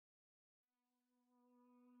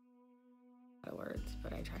of words,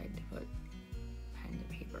 but I tried to put pen to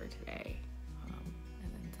paper today,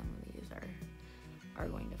 and then some of these are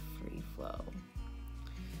going to free flow.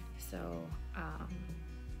 So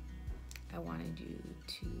I wanted you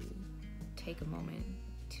to take a moment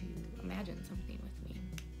to imagine something with me.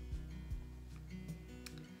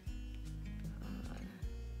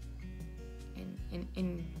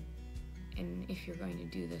 And if you're going to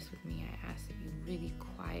do this with me, I ask that you really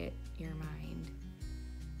quiet your mind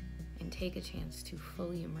and take a chance to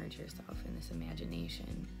fully immerse yourself in this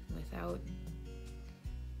imagination without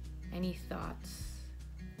any thoughts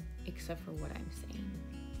except for what I'm saying.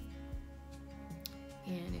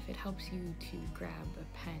 And if it helps you to grab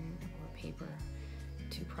a pen or paper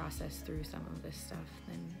to process through some of this stuff,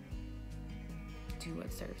 then do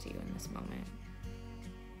what serves you in this moment.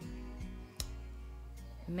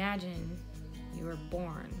 Imagine you were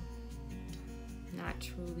born not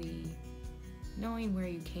truly knowing where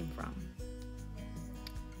you came from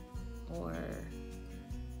or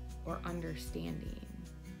understanding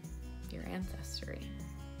your ancestry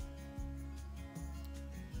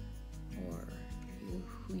or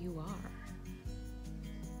who you are.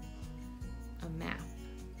 A map,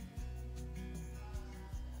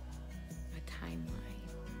 a timeline.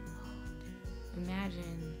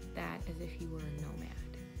 Imagine that as if you were a nomad.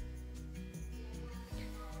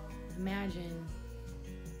 Imagine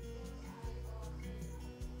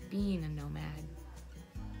being a nomad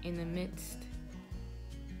in the midst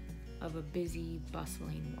of a busy,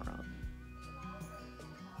 bustling world.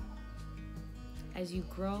 As you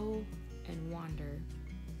grow and wander,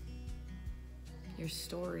 your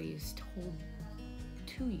story is told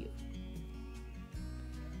to you.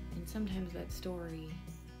 And sometimes that story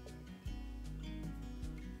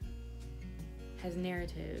has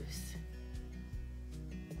narratives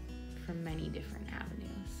from many different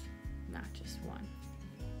avenues, not just one.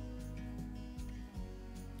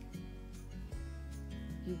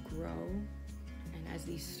 You grow, and as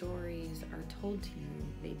these stories are told to you,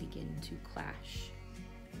 they begin to clash.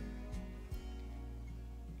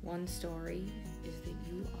 One story is that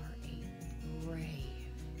you are a brave,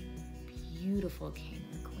 beautiful king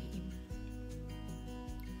or queen.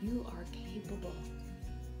 You are capable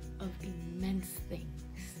of immense things.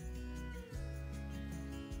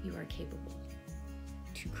 You are capable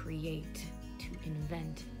to create, to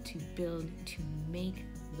invent, to build, to make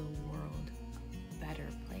the world a better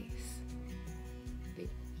place. That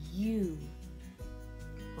you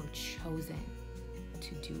were chosen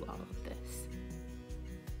to do all of this.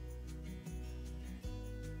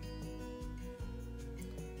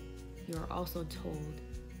 You are also told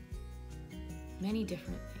many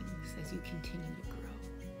different things as you continue to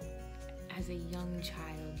grow. As a young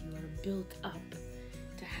child, you are built up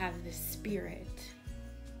to have the spirit.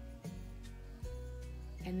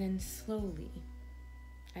 And then slowly,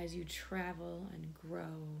 as you travel and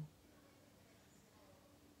grow,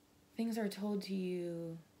 things are told to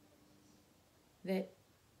you that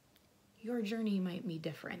your journey might be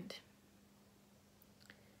different.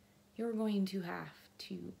 You're going to have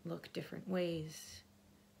to look different ways,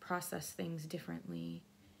 process things differently.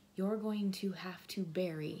 You're going to have to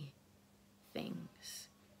bury things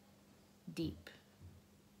deep.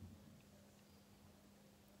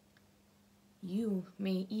 You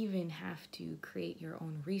may even have to create your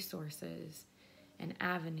own resources and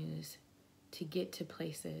avenues to get to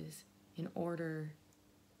places in order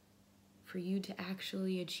for you to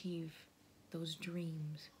actually achieve those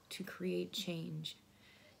dreams, to create change,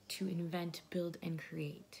 to invent, build, and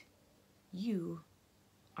create. You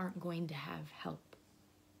aren't going to have help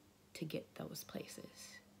to get those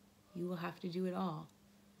places. You will have to do it all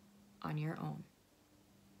on your own.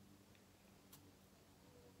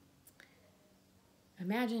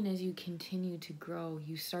 Imagine as you continue to grow,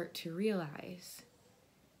 you start to realize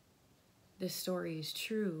this story is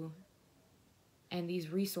true and these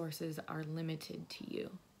resources are limited to you.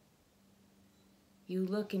 You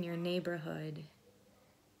look in your neighborhood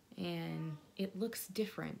and it looks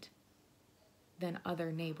different than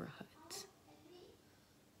other neighborhoods.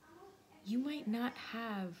 You might not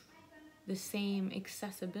have the same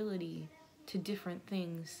accessibility to different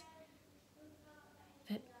things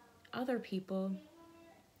that other people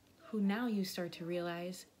who now you start to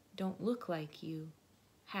realize don't look like you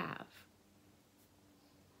have.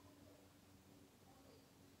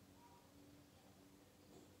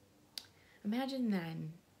 Imagine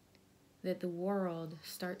then that the world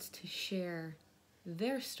starts to share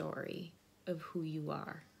their story of who you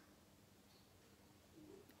are,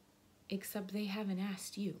 except they haven't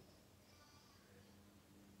asked you.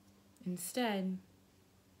 Instead,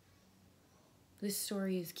 this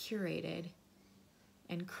story is curated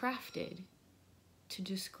and crafted to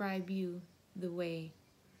describe you the way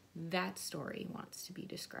that story wants to be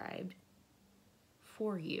described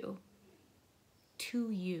for you, to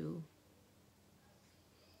you,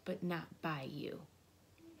 but not by you.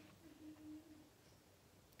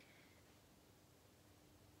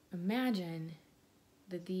 Imagine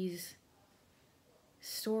that these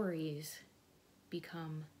stories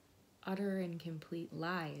become utter and complete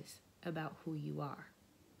lies about who you are.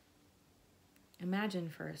 Imagine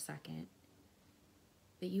for a second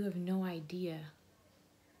that you have no idea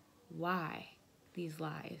why these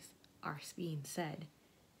lies are being said,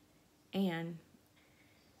 and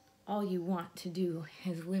all you want to do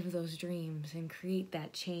is live those dreams and create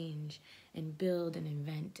that change and build and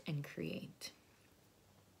invent and create.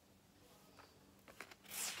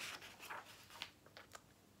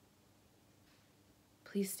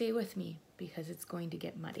 Please stay with me because it's going to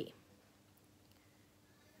get muddy.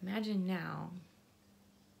 Imagine now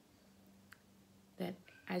that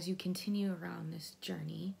as you continue around this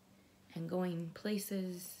journey and going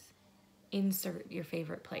places, insert your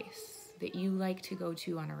favorite place that you like to go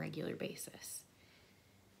to on a regular basis.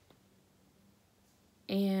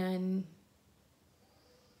 And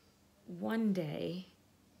one day,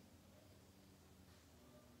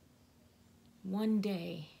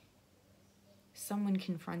 someone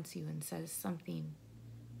confronts you and says something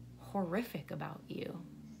horrific about you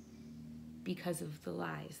because of the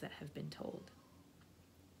lies that have been told.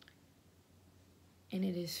 And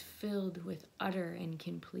it is filled with utter and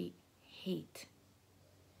complete hate.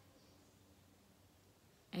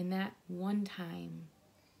 And that one time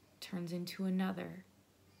turns into another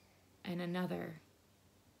and another.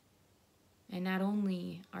 And not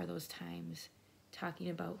only are those times talking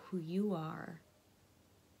about who you are,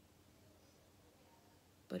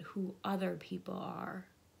 but who other people are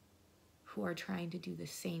who are trying to do the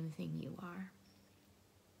same thing you are.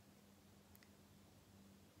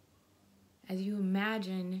 As you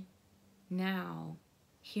imagine now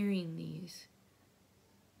hearing these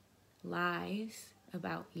lies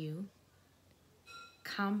about you,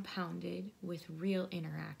 compounded with real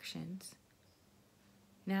interactions,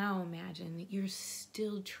 now imagine that you're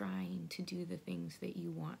still trying to do the things that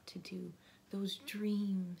you want to do, those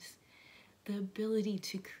dreams, the ability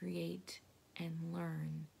to create and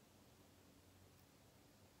learn.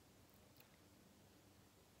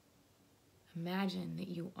 Imagine that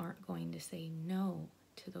you aren't going to say no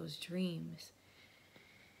to those dreams,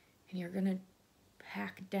 and you're going to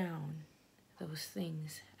pack down those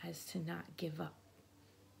things as to not give up,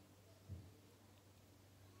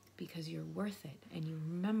 because you're worth it, and you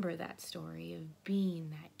remember that story of being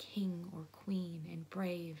that king or queen and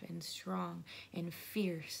brave and strong and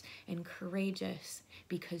fierce and courageous,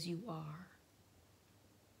 because you are.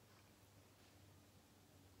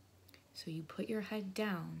 So you put your head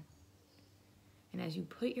down, and as you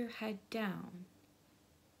put your head down,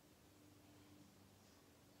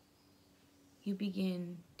 you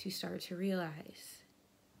begin to start to realize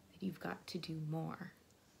that you've got to do more.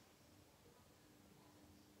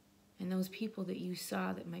 And those people that you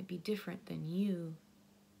saw that might be different than you,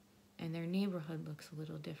 and their neighborhood looks a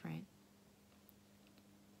little different,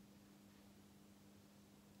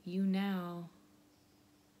 you now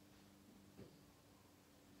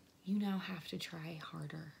have to try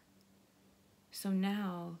harder. So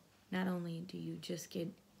now, not only do you just get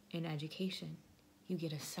an education, you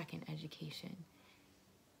get a second education.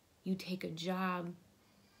 You take a job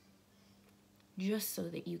just so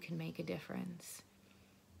that you can make a difference.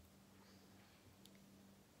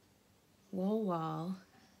 While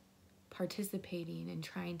participating and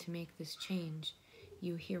trying to make this change,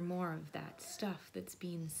 you hear more of that stuff that's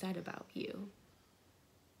being said about you.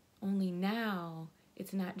 Only now,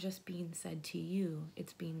 it's not just being said to you,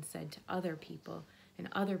 it's being said to other people, and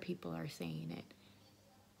other people are saying it.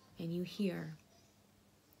 And you hear,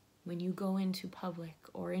 when you go into public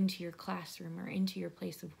or into your classroom or into your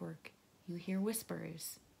place of work, you hear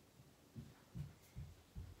whispers.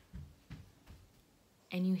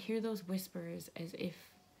 And you hear those whispers as if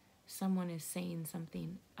someone is saying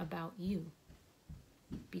something about you,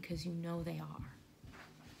 because you know they are.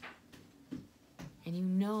 And you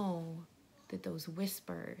know that those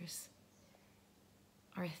whispers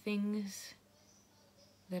are things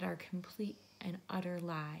that are complete and utter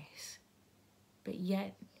lies. But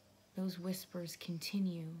yet, those whispers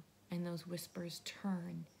continue, and those whispers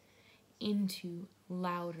turn into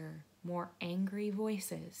louder, more angry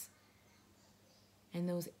voices. And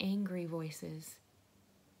those angry voices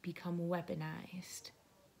become weaponized.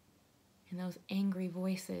 And those angry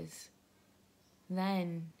voices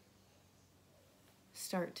then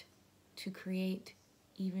start to create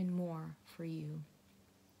even more for you.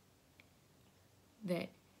 that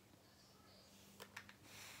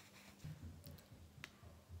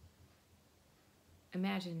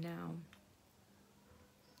imagine now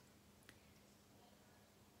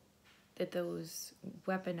that those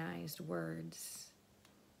weaponized words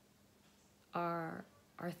are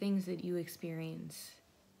things that you experience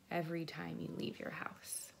every time you leave your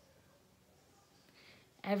house.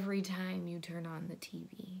 Every time you turn on the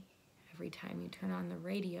TV, every time you turn on the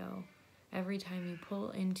radio, every time you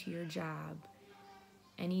pull into your job,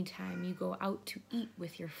 anytime you go out to eat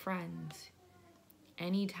with your friends,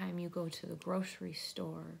 anytime you go to the grocery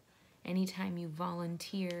store, anytime you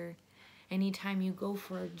volunteer, anytime you go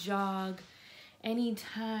for a jog,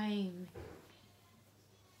 anytime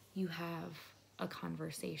you have a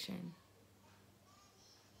conversation.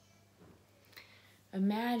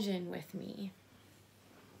 Imagine with me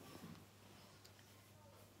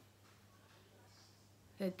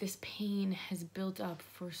that this pain has built up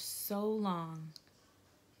for so long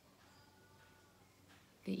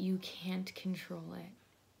that you can't control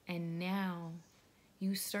it. And now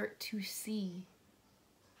you start to see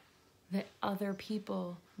that other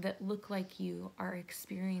people that look like you are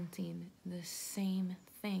experiencing the same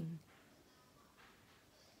thing.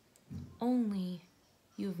 Only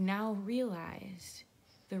you've now realized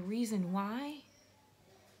the reason why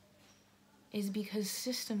is because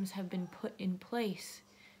systems have been put in place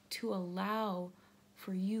to allow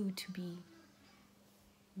for you to be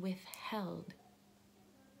withheld.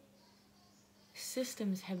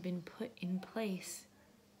 Systems have been put in place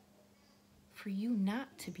for you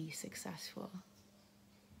not to be successful,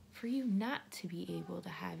 for you not to be able to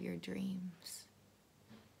have your dreams.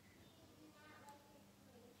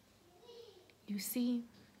 You see,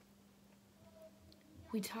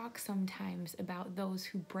 we talk sometimes about those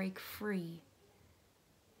who break free.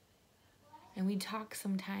 And we talk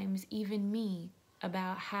sometimes, even me,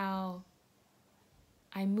 about how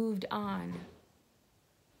I moved on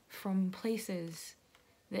from places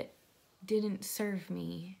that didn't serve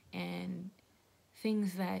me and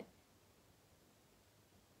things that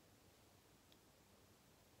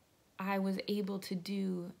I was able to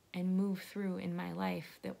do and move through in my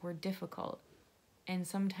life that were difficult and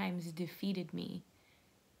sometimes defeated me.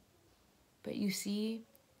 But you see,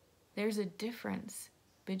 there's a difference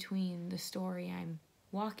between the story I'm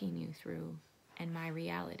walking you through and my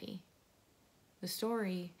reality. The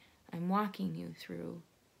story I'm walking you through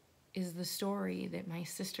is the story that my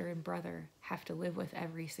sister and brother have to live with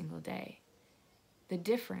every single day. The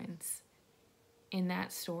difference in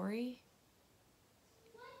that story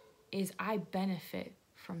is I benefit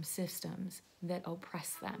from systems that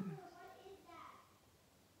oppress them.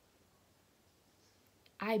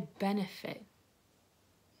 I benefit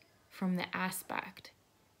from the aspect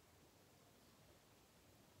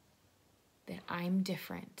that I'm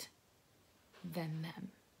different than them.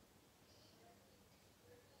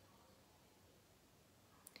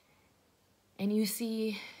 And you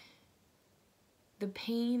see, the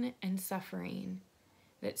pain and suffering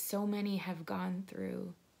that so many have gone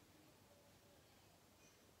through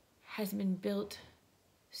has been built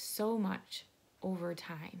so much over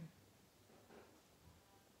time.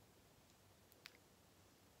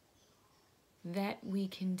 That we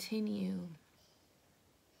continue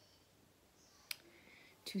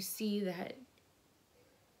to see that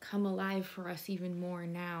come alive for us even more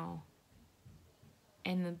now.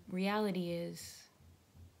 And the reality is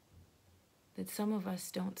that some of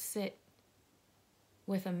us don't sit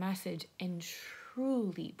with a message and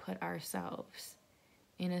truly put ourselves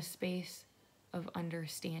in a space of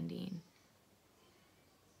understanding.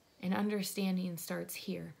 And understanding starts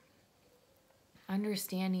here.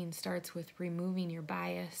 Understanding starts with removing your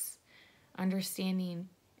bias, understanding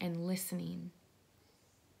and listening.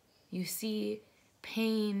 You see,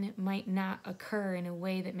 pain might not occur in a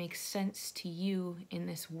way that makes sense to you in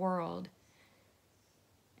this world.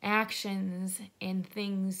 Actions and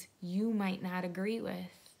things you might not agree with,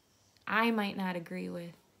 I might not agree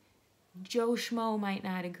with, Joe Schmo might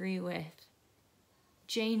not agree with,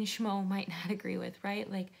 Jane Schmo might not agree with, right?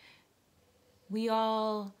 Like, we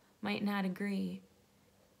all might not agree,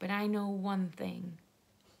 but I know one thing.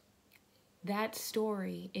 That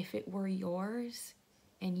story, if it were yours,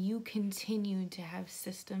 and you continued to have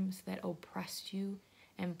systems that oppressed you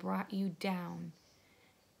and brought you down,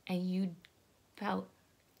 and you felt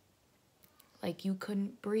like you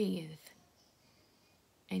couldn't breathe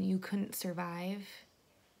and you couldn't survive,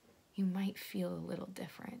 you might feel a little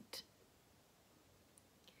different.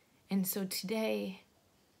 And so today,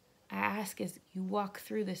 I ask as you walk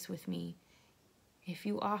through this with me, if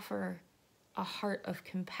you offer a heart of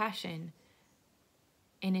compassion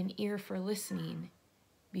and an ear for listening,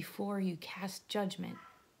 before you cast judgment,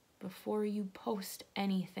 before you post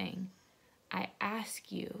anything, I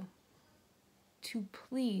ask you to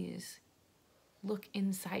please look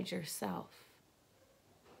inside yourself.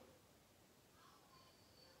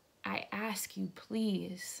 I ask you,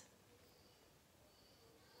 please,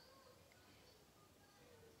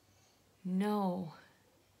 know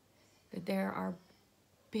that there are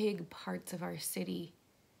big parts of our city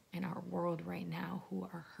and our world right now who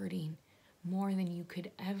are hurting more than you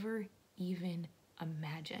could ever even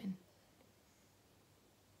imagine.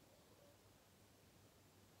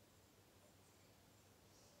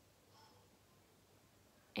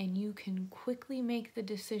 And you can quickly make the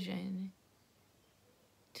decision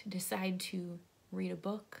to decide to read a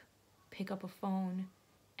book, pick up a phone,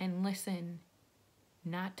 and listen,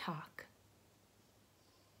 not talk.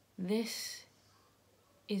 This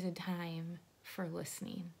is a time for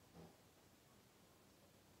listening.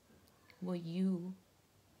 Will you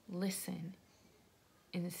listen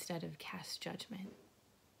instead of cast judgment?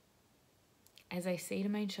 As I say to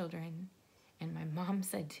my children, and my mom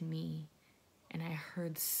said to me, and I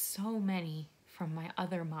heard so many from my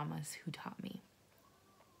other mamas who taught me,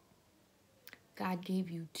 God gave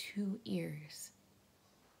you 2 ears,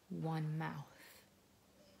 1 mouth.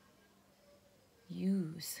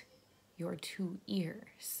 Use your 2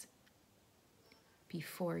 ears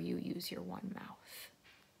before you use your 1 mouth.